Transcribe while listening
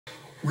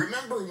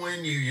Remember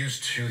when you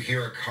used to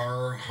hear a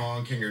car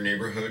honk in your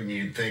neighborhood and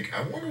you'd think,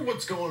 I wonder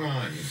what's going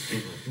on?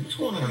 What's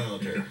going on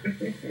out there?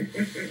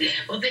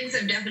 Well, things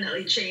have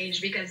definitely changed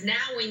because now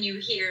when you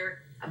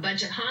hear a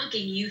bunch of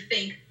honking, you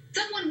think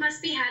someone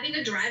must be having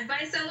a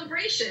drive-by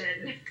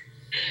celebration,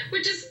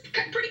 which is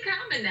pretty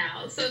common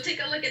now. So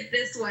take a look at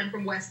this one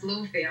from West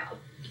Bloomfield.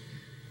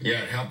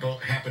 Yeah, it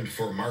happened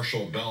for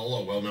Marshall Bell,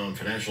 a well-known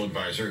financial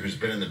advisor who's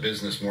been in the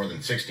business more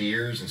than 60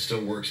 years and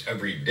still works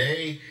every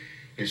day.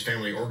 His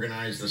family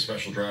organized the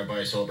special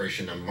drive-by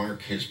celebration to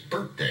mark his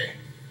birthday.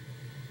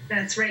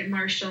 That's right.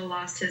 Marshall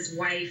lost his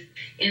wife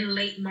in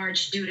late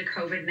March due to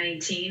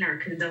COVID-19. Our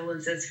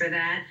condolences for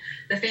that.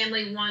 The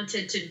family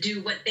wanted to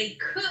do what they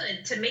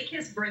could to make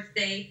his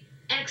birthday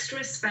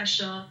extra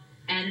special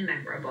and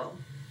memorable.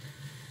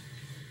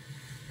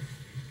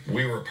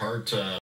 We were part